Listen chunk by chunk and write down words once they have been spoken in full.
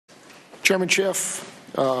Chairman Schiff,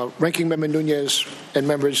 Ranking Member Nunes, and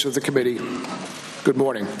members of the committee, good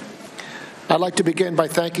morning. I'd like to begin by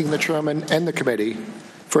thanking the Chairman and the committee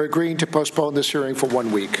for agreeing to postpone this hearing for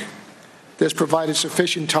 1 week. This provided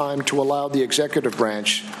sufficient time to allow the executive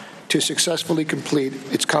branch to successfully complete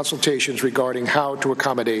its consultations regarding how to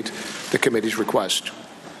accommodate the committee's request.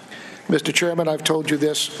 Mr. Chairman, I've told you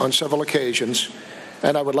this on several occasions,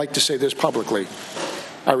 and I would like to say this publicly.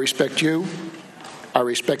 I respect you, I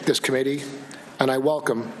respect this committee, and I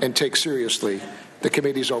welcome and take seriously the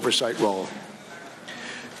committee's oversight role.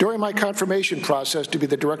 During my confirmation process to be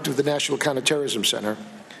the director of the National Counterterrorism Center,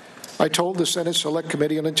 I told the Senate Select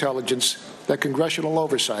Committee on Intelligence that congressional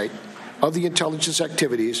oversight of the intelligence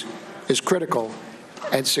activities is critical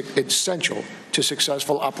and essential to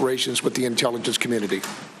successful operations with the intelligence community.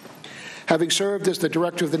 Having served as the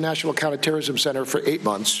director of the National Counterterrorism Center for 8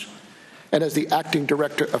 months and as the acting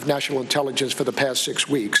director of National Intelligence for the past 6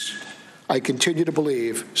 weeks, I continue to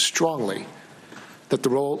believe strongly that the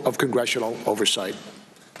role of congressional oversight.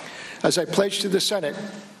 As I pledged to the Senate,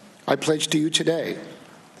 I pledge to you today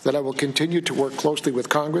that I will continue to work closely with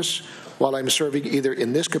Congress while I'm serving either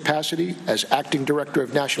in this capacity as acting director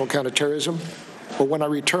of National Counterterrorism or when I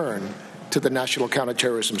return to the National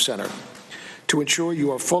Counterterrorism Center to ensure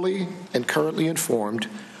you are fully and currently informed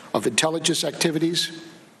of intelligence activities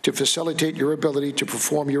to facilitate your ability to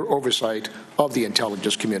perform your oversight of the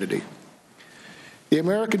intelligence community. The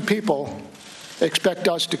American people expect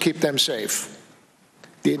us to keep them safe.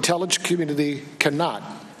 The intelligence community cannot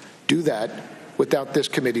do that without this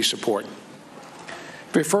committee's support.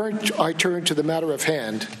 Before I turn to the matter of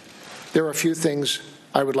hand, there are a few things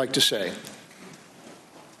I would like to say.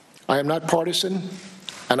 I am not partisan,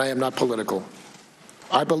 and I am not political.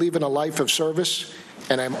 I believe in a life of service,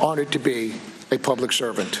 and I am honored to be a public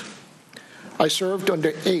servant. I served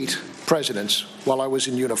under 8 presidents while I was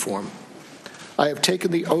in uniform. I have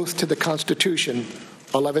taken the oath to the Constitution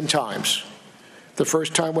 11 times. The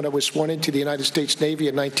first time when I was sworn into the United States Navy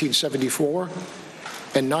in 1974,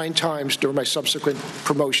 and 9 times during my subsequent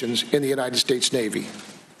promotions in the United States Navy.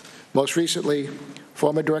 Most recently,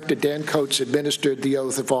 former Director Dan Coates administered the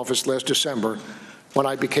oath of office last December when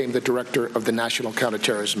I became the director of the National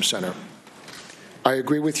Counterterrorism Center. I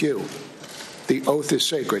agree with you. The oath is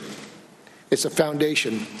sacred. It's the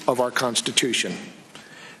foundation of our Constitution.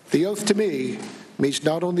 The oath to me means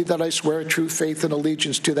not only that I swear true faith and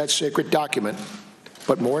allegiance to that sacred document,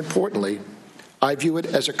 but more importantly, I view it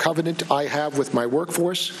as a covenant I have with my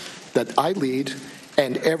workforce that I lead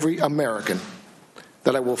and every American,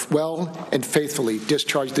 that I will well and faithfully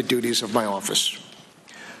discharge the duties of my office.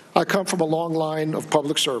 I come from a long line of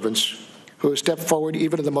public servants who have stepped forward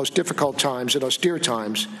even in the most difficult times and austere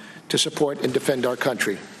times to support and defend our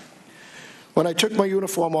country. When I took my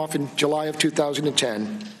uniform off in July of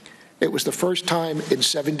 2010, it was the first time in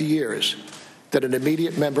 70 years that an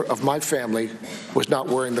immediate member of my family was not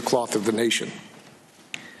wearing the cloth of the nation.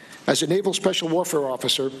 As a Naval Special Warfare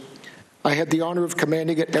officer, I had the honor of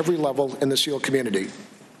commanding at every level in the SEAL community.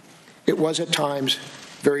 It was at times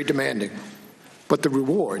very demanding, but the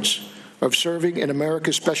rewards of serving in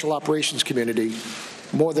America's Special Operations community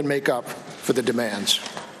more than make up for the demands.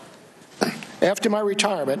 After my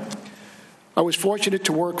retirement, I was fortunate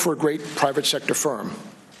to work for a great private sector firm.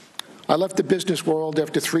 I left the business world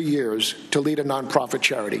after 3 years to lead a nonprofit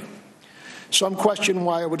charity. Some question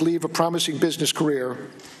why I would leave a promising business career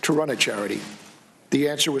to run a charity. The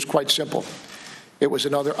answer was quite simple. It was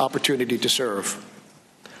another opportunity to serve.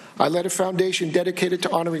 I led a foundation dedicated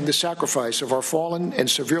to honoring the sacrifice of our fallen and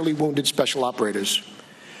severely wounded special operators.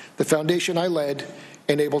 The foundation I led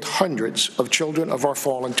enabled hundreds of children of our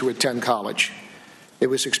fallen to attend college. It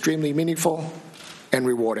was extremely meaningful and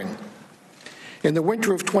rewarding. In the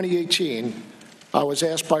winter of 2018, I was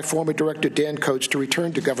asked by former Director Dan Coates to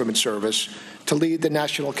return to government service to lead the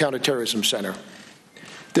National Counterterrorism Center.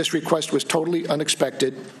 This request was totally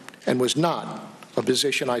unexpected and was not a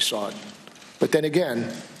position I sought. But then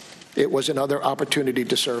again, it was another opportunity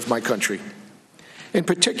to serve my country. In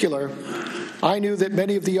particular, I knew that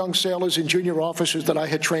many of the young sailors and junior officers that I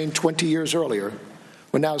had trained 20 years earlier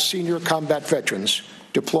were now senior combat veterans,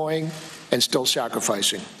 deploying and still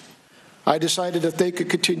sacrificing. I decided if they could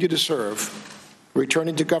continue to serve,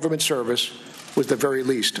 returning to government service was the very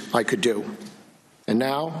least I could do. And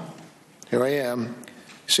now, here I am,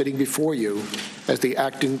 sitting before you as the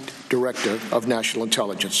acting director of national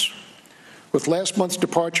intelligence. With last month's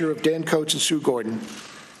departure of Dan Coates and Sue Gordon,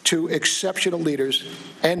 2 exceptional leaders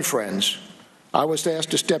and friends, I was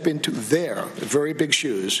asked to step into their very big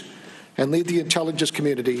shoes and lead the intelligence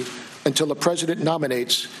community until the President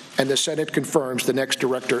nominates and the Senate confirms the next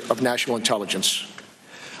Director of National Intelligence.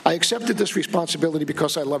 I accepted this responsibility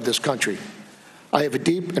because I love this country. I have a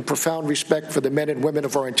deep and profound respect for the men and women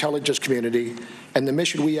of our intelligence community and the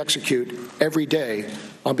mission we execute every day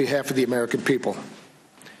on behalf of the American people.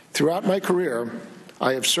 Throughout my career,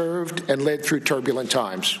 I have served and led through turbulent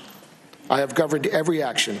times. I have governed every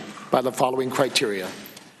action by the following criteria.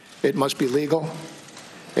 It must be legal,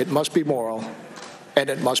 it must be moral, and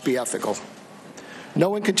it must be ethical. No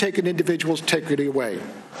one can take an individual's integrity away.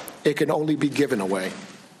 It can only be given away.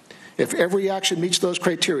 If every action meets those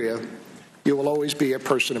criteria, you will always be a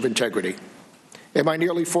person of integrity. In my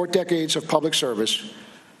nearly 4 decades of public service,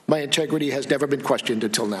 my integrity has never been questioned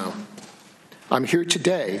until now. I'm here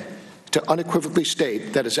today to unequivocally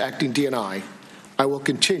state that as acting DNI, I will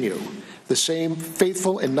continue the same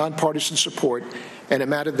faithful and nonpartisan support in a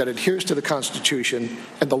matter that adheres to the Constitution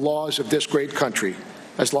and the laws of this great country,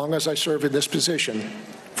 as long as I serve in this position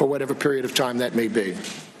for whatever period of time that may be.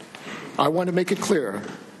 I want to make it clear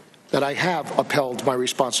that I have upheld my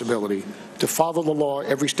responsibility to follow the law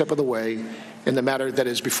every step of the way in the matter that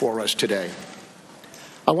is before us today.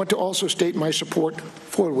 I want to also state my support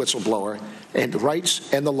for the whistleblower and the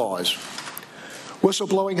rights and the laws.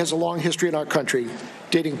 Whistleblowing has a long history in our country,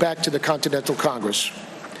 dating back to the Continental Congress.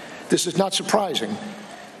 This is not surprising,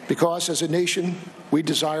 because as a nation, we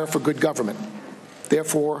desire for good government.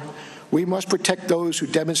 Therefore, we must protect those who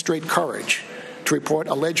demonstrate courage to report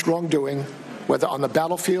alleged wrongdoing, whether on the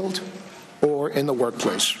battlefield or in the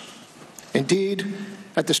workplace. Indeed,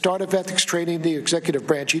 at the start of ethics training in the executive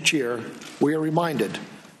branch each year, we are reminded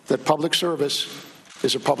that public service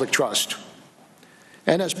is a public trust.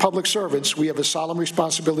 And as public servants, we have a solemn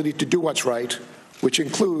responsibility to do what's right, which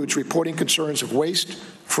includes reporting concerns of waste,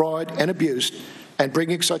 fraud, and abuse, and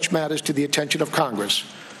bringing such matters to the attention of Congress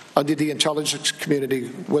under the Intelligence Community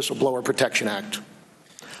Whistleblower Protection Act.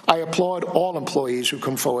 I applaud all employees who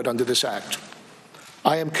come forward under this act.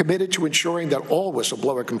 I am committed to ensuring that all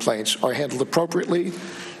whistleblower complaints are handled appropriately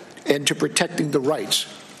and to protecting the rights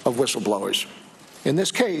of whistleblowers. In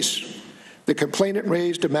this case, the complainant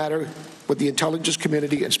raised a matter with the Intelligence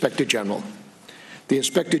Community Inspector General. The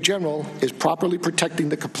Inspector General is properly protecting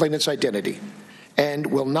the complainant's identity and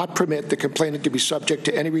will not permit the complainant to be subject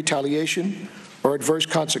to any retaliation or adverse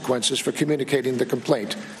consequences for communicating the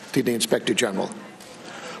complaint to the Inspector General.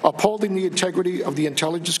 Upholding the integrity of the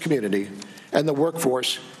intelligence community and the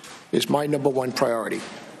workforce is my #1 priority.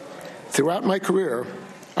 Throughout my career,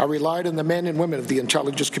 I relied on the men and women of the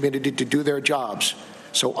intelligence community to do their jobs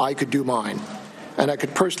so I could do mine, and I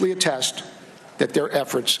could personally attest that their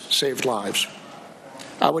efforts saved lives.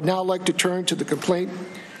 I would now like to turn to the complaint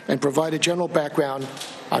and provide a general background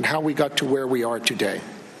on how we got to where we are today.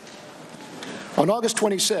 On August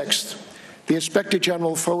 26th, the Inspector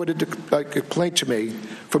General forwarded a complaint to me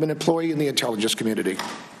from an employee in the intelligence community.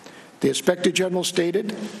 The Inspector General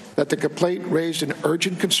stated that the complaint raised an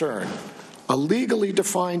urgent concern, a legally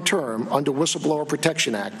defined term under Whistleblower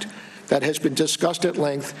Protection Act that has been discussed at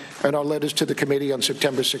length in our letters to the committee on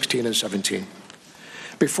September 16 and 17.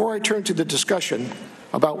 Before I turn to the discussion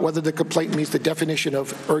about whether the complaint meets the definition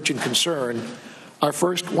of urgent concern, I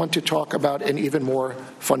first want to talk about an even more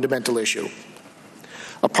fundamental issue.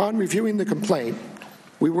 Upon reviewing the complaint,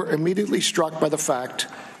 we were immediately struck by the fact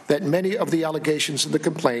that many of the allegations in the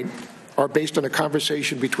complaint are based on a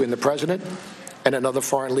conversation between the President and another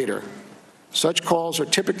foreign leader. Such calls are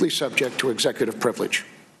typically subject to executive privilege.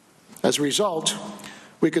 As a result,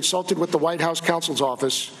 we consulted with the White House counsel's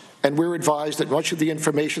office, and we were advised that much of the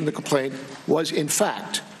information in the complaint was, in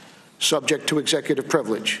fact, subject to executive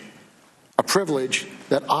privilege, a privilege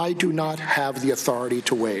that I do not have the authority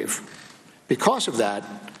to waive. Because of that,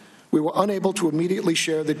 we were unable to immediately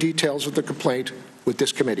share the details of the complaint with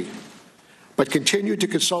this committee, but continued to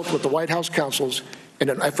consult with the White House counsels in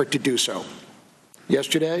an effort to do so.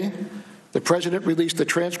 Yesterday, the President released the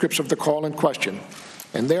transcripts of the call in question,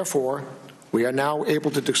 and therefore, we are now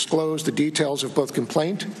able to disclose the details of both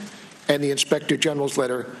complaint and the Inspector General's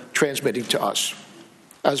letter transmitting to us.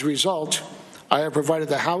 As a result, I have provided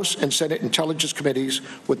the House and Senate Intelligence Committees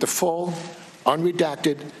with the full,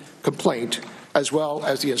 unredacted complaint, as well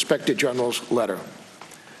as the Inspector General's letter.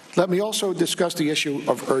 Let me also discuss the issue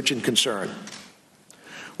of urgent concern.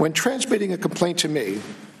 When transmitting a complaint to me,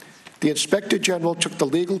 the Inspector General took the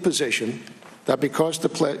legal position that because the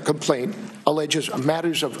complaint alleges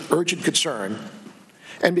matters of urgent concern,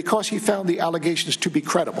 and because he found the allegations to be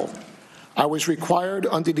credible, I was required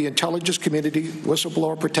under the Intelligence Community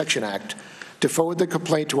Whistleblower Protection Act to forward the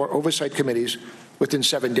complaint to our oversight committees within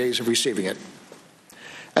 7 days of receiving it.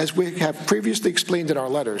 As we have previously explained in our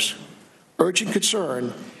letters, urgent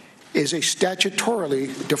concern is a statutorily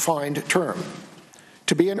defined term.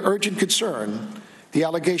 To be an urgent concern, the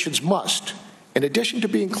allegations must, in addition to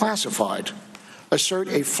being classified, assert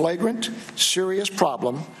a flagrant, serious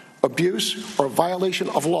problem, abuse, or violation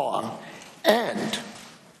of law, and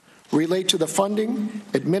relate to the funding,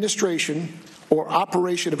 administration, or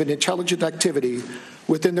operation of an intelligence activity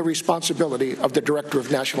within the responsibility of the Director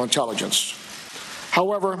of National Intelligence.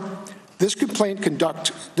 However, this complaint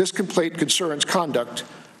concerns conduct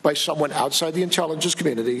by someone outside the intelligence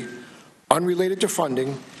community, unrelated to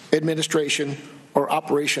funding, administration, or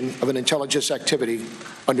operation of an intelligence activity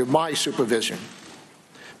under my supervision.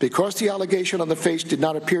 Because the allegation on the face did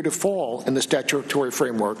not appear to fall in the statutory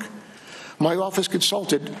framework, my office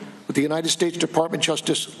consulted with the United States Department of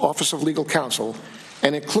Justice Office of Legal Counsel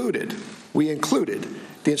and we included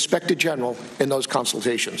the Inspector General in those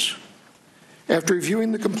consultations. After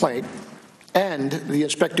reviewing the complaint and the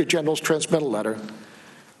Inspector General's transmittal letter,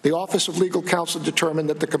 the Office of Legal Counsel determined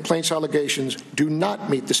that the complaint's allegations do not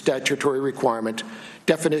meet the statutory requirement,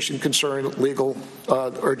 definition concern, legal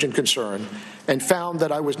urgent concern, and found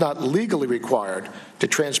that I was not legally required to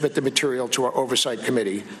transmit the material to our Oversight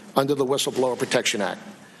Committee under the Whistleblower Protection Act.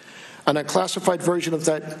 An unclassified version of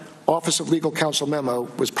that Office of Legal Counsel memo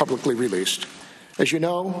was publicly released. As you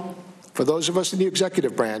know, for those of us in the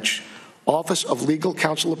executive branch, Office of Legal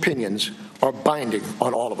Counsel opinions are binding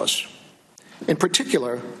on all of us. In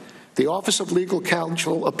particular, the Office of Legal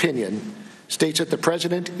Counsel opinion states that the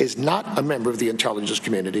President is not a member of the intelligence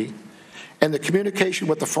community, and the communication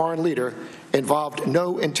with the foreign leader involved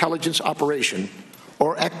no intelligence operation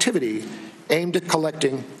or activity aimed at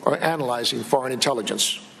collecting or analyzing foreign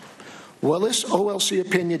intelligence. While this OLC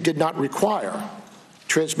opinion did not require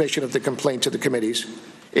transmission of the complaint to the committees,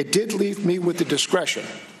 it did leave me with the discretion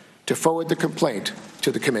to forward the complaint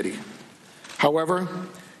to the committee. However,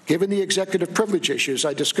 given the executive privilege issues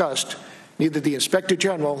I discussed, neither the Inspector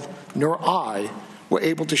General nor I were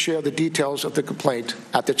able to share the details of the complaint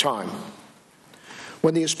at the time.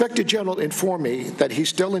 When the Inspector General informed me that he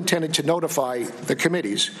still intended to notify the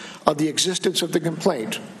committees of the existence of the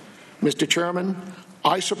complaint, Mr. Chairman,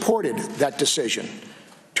 I supported that decision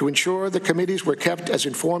to ensure the committees were kept as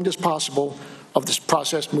informed as possible of this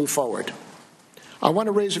process move forward. I want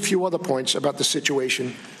to raise a few other points about the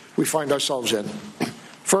situation we find ourselves in.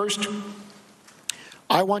 First,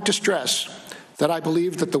 I want to stress that I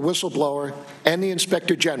believe that the whistleblower and the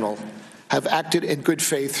Inspector General have acted in good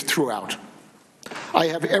faith throughout. I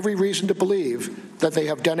have every reason to believe that they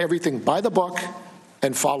have done everything by the book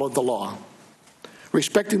and followed the law,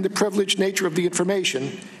 respecting the privileged nature of the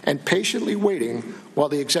information and patiently waiting while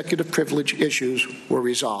the executive privilege issues were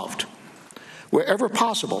resolved. Wherever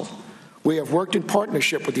possible, we have worked in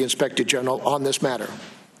partnership with the Inspector General on this matter.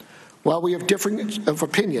 While we have differing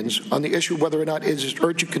opinions on the issue whether or not it is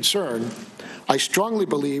urgent concern, I strongly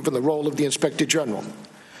believe in the role of the Inspector General.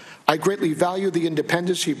 I greatly value the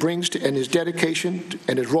independence he brings to and his dedication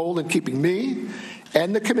and his role in keeping me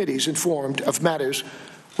and the committees informed of matters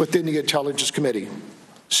within the Intelligence Committee.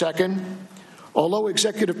 Second, although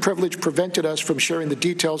executive privilege prevented us from sharing the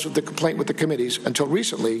details of the complaint with the committees until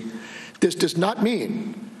recently, this does not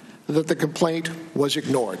mean that the complaint was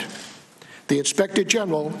ignored. The Inspector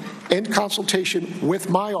General, in consultation with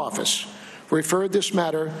my office, referred this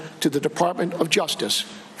matter to the Department of Justice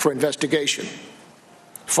for investigation.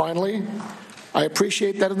 Finally, I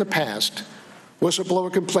appreciate that in the past,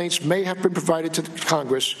 whistleblower complaints may have been provided to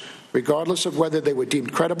Congress regardless of whether they were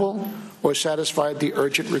deemed credible or satisfied the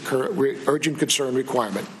urgent concern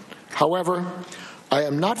requirement. However, I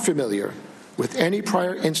am not familiar with any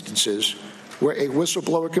prior instances where a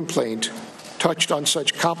whistleblower complaint touched on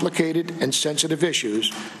such complicated and sensitive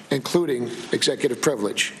issues, including executive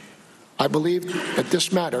privilege. I believe that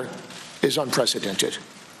this matter is unprecedented.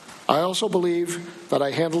 I also believe that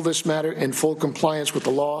I handle this matter in full compliance with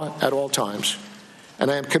the law at all times,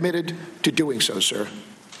 and I am committed to doing so, sir.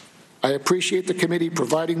 I appreciate the committee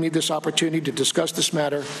providing me this opportunity to discuss this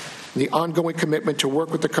matter and the ongoing commitment to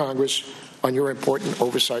work with the Congress on your important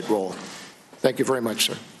oversight role. Thank you very much,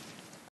 sir.